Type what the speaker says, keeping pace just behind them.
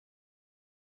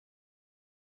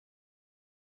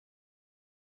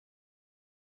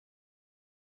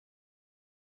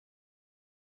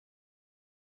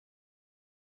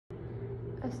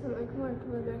Assalamualaikum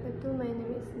warahmatullahi wabarakatuh. My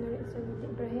name is Nur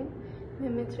Ibrahim. My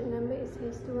metric number is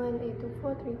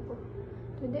H21A2434.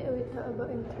 Today I will talk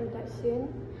about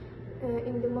introduction.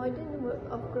 In the modern world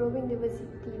of growing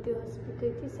diversity, the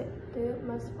hospitality sector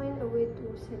must find a way to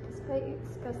satisfy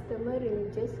its customer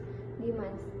religious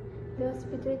demands. The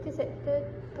hospitality sector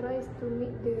tries to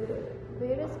meet the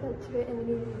various cultural and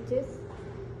religious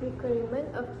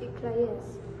requirements of its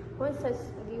clients. One such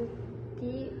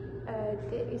duty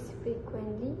that is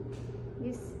frequently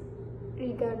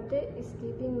disregarded is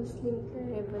giving Muslim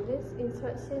travelers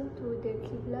instruction to the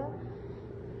Qibla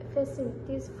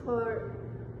facilities for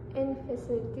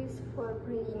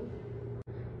praying.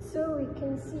 So we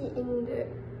can see in the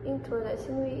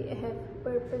introduction we have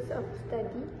purpose of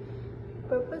study.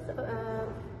 Purpose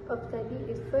of study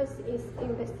is first is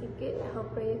investigate how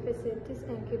prayer facilities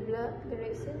and Qibla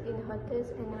direction in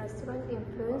hotels and restaurants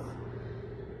influence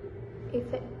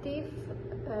effective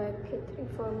catering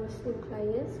for Muslim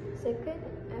clients. Second,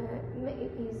 make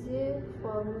it easier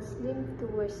for Muslims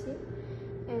to worship.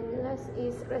 And last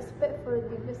is respect for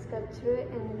diverse culture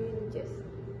and religious.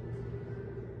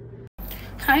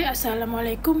 Hi,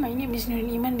 Assalamualaikum. My name is Nur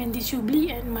Iman binti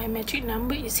Shubli and my metric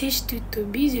number is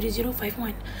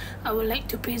H22B0051. I would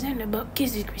like to present about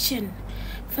case description.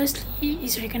 Firstly,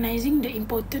 is recognizing the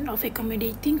importance of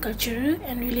accommodating cultural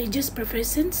and religious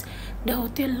preferences. The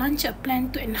hotel launched a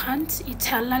plan to enhance its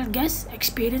halal guest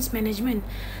experience management.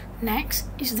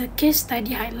 Next is the case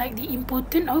study highlight the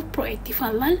importance of proactive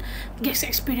halal guest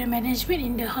experience management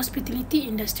in the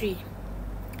hospitality industry.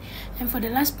 And for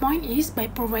the last point is by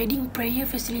providing prayer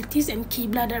facilities and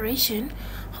Qibla direction,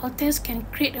 hotels can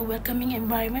create a welcoming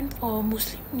environment for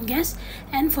Muslim guests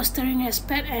and fostering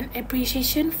respect and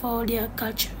appreciation for their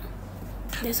culture.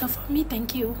 That's all from me.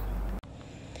 Thank you.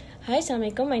 Hi,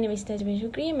 Assalamualaikum. My name is Najmin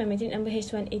Shukri. My metric number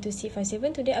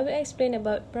H1A2C57. Today I will explain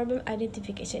about problem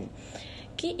identification.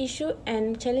 Key issue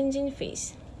and challenging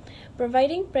phase.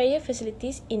 Providing prayer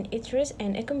facilities in eateries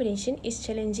and accommodation is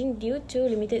challenging due to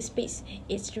limited space.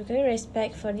 It requires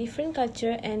respect for different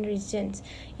culture and regions.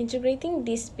 Integrating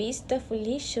this space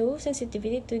thoughtfully shows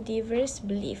sensitivity to diverse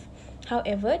beliefs.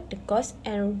 However, the costs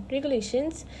and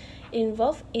regulations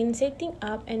involved in setting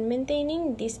up and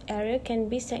maintaining this area can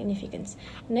be significant.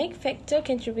 Next factor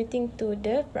contributing to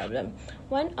the problem.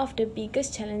 One of the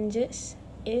biggest challenges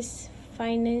is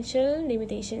financial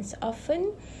limitations,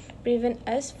 often prevent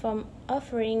us from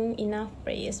offering enough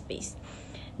prayer space.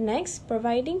 Next,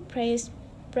 providing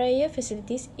prayer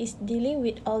facilities is dealing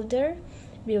with older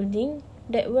buildings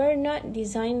that were not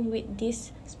designed with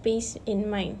this space in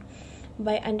mind.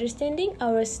 By understanding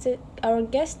our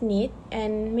guest need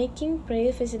and making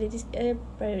prayer facilities a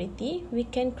priority, we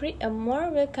can create a more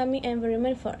welcoming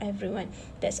environment for everyone.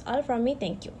 That's all from me.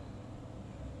 Thank you.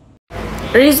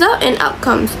 Result and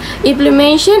outcomes.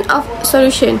 Implementation of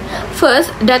solution.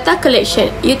 First, data collection.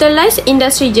 Utilize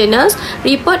industry journals,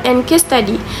 report and case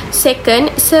study.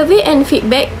 Second, survey and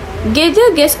feedback.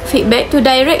 Gather guest feedback to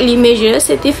directly measure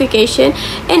certification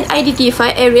and identify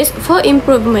areas for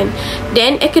improvement.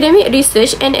 Then, academic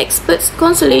research and experts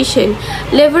consultation.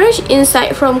 Leverage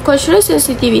insight from cultural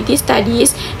sensitivity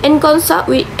studies and consult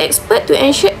with experts to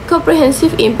ensure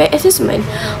comprehensive impact assessment.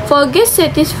 For guest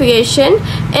satisfaction,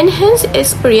 enhance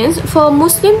experience for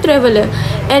Muslim traveler.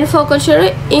 And for cultural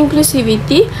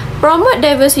inclusivity, promote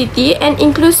diversity and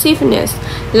inclusiveness.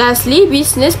 Lastly,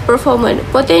 business performance.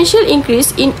 Potential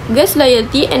increase in guest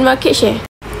loyalty and market share.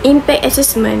 Impact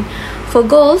assessment. For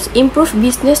goals, improve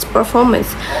business performance.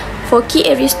 For key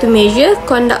areas to measure,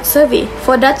 conduct survey.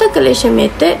 For data collection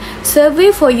method,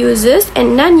 survey for users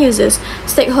and non-users.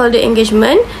 Stakeholder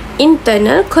engagement.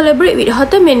 Internal, collaborate with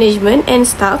hotel management and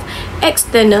staff.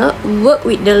 External, work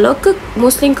with the local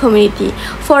Muslim community.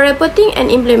 For reporting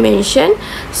and implementation,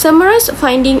 summarize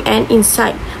finding and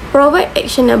insight. Provide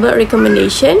actionable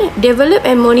recommendation. Develop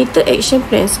and monitor action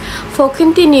plans. For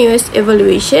continuous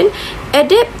evaluation,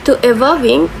 adapt to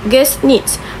evolving guest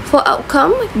needs. For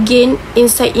outcome, gain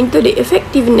insight into the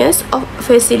effectiveness of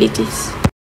facilities.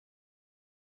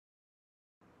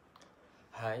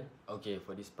 Hi, okay,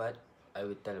 for this part, I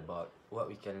will tell about what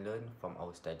we can learn from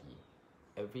our study.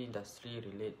 Every industry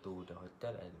related to the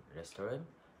hotel and restaurant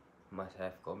must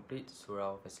have complete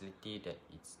surau facility that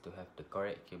is to have the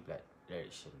correct Qibla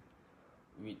direction.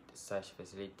 With such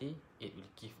facility, it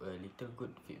will give a little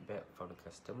good feedback from the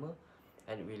customer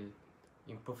and will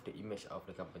improve the image of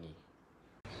the company.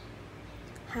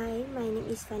 Hi, my name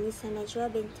is Vanessa Najwa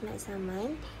binti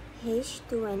Saman,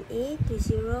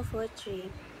 H21A2043.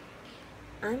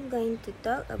 I'm going to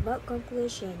talk about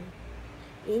conclusion.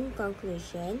 In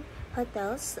conclusion,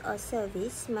 hotels or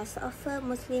service must offer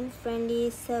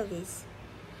Muslim-friendly service.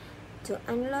 to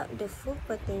unlock the full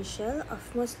potential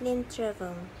of Muslim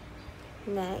travel.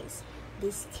 Next,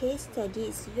 this case study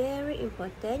is very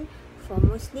important for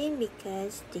Muslim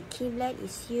because the Qibla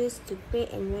is used to pray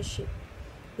and worship,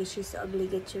 which is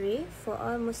obligatory for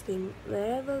all Muslims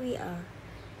wherever we are.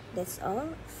 That's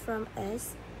all from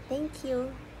us. Thank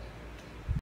you.